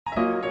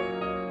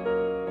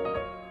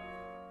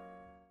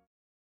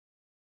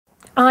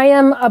I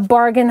am a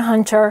bargain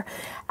hunter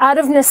out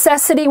of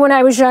necessity when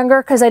I was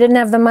younger because I didn't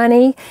have the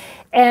money,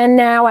 and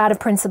now out of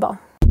principle.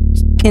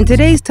 In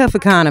today's tough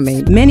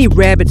economy, many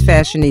rabid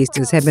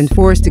fashionistas have been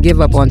forced to give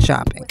up on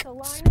shopping.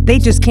 They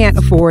just can't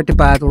afford to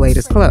buy the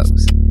latest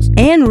clothes.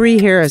 Anne Marie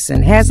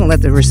Harrison hasn't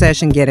let the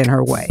recession get in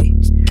her way.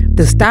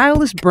 The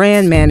stylish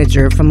brand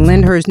manager from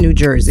Lyndhurst, New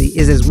Jersey,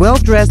 is as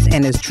well-dressed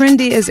and as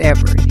trendy as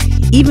ever,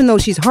 even though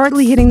she's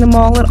hardly hitting the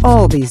mall at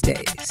all these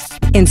days.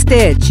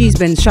 Instead, she's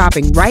been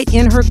shopping right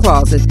in her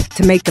closet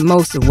to make the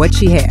most of what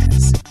she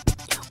has.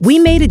 We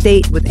made a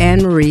date with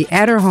Anne Marie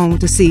at her home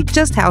to see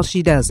just how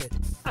she does it.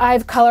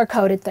 I've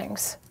color-coded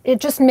things. It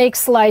just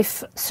makes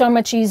life so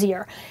much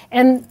easier.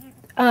 And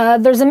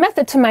there's a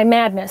method to my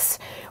madness.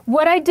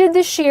 What I did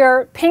this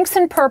year, pinks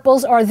and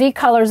purples are the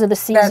colors of the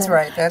season. That's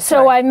right,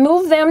 So I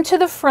moved them to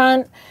the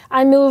front.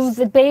 I moved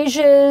the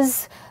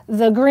beiges,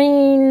 the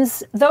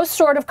greens, those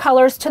sort of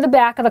colors to the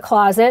back of the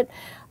closet,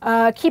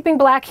 keeping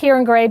black here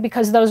and gray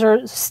because those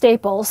are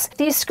staples.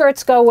 These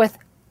skirts go with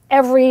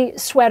every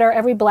sweater,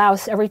 every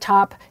blouse, every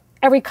top,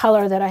 every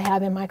color that I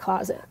have in my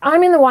closet.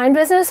 I'm in the wine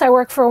business. I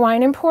work for a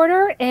wine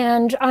importer,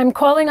 and I'm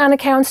calling on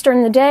accounts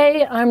during the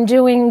day. I'm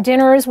doing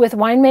dinners with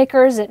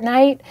winemakers at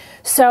night.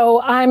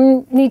 So I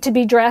need to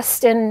be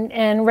dressed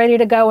and ready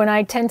to go, and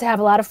I tend to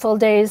have a lot of full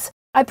days.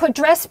 I put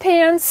dress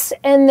pants,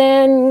 and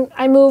then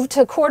I move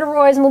to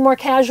corduroys, a little more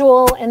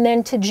casual, and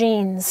then to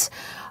jeans.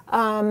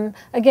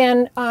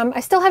 I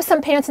still have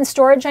some pants in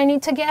storage I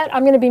need to get.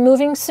 I'm going to be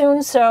moving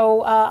soon,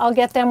 so I'll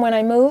get them when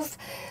I move.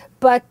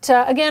 But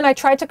again, I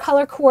tried to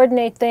color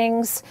coordinate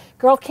things.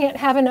 Girl can't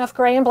have enough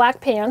gray and black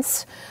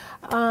pants.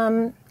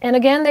 And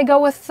again, they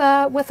go with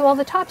all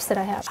the tops that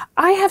I have.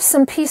 I have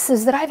some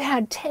pieces that I've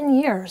had 10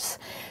 years.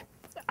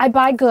 I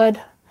buy good.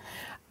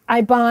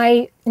 I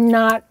buy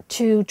not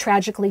too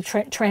tragically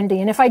trendy.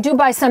 And if I do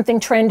buy something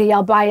trendy,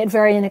 I'll buy it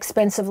very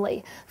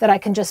inexpensively, that I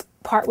can just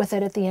part with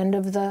it at the end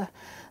of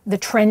the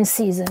trend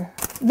season.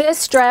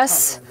 This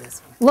dress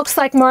looks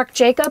like Marc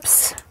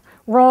Jacobs.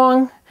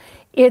 Wrong.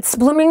 It's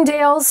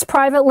Bloomingdale's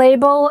private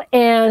label,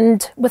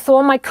 and with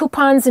all my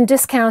coupons and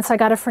discounts, I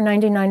got it for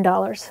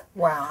 $99.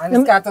 Wow, and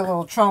it's got the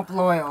little Trump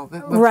loyal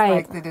that looks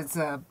like that it's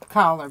a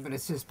collar, but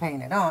it's just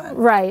painted on.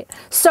 Right.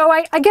 So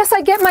I guess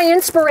I get my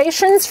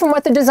inspirations from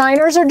what the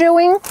designers are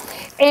doing,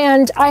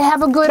 and I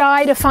have a good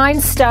eye to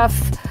find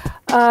stuff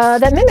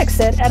that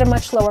mimics it at a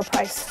much lower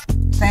price.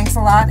 Thanks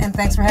a lot, and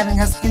thanks for having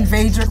us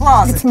invade your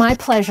closet. It's my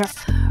pleasure.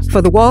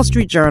 For the Wall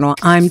Street Journal,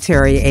 I'm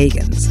Terry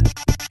Agins.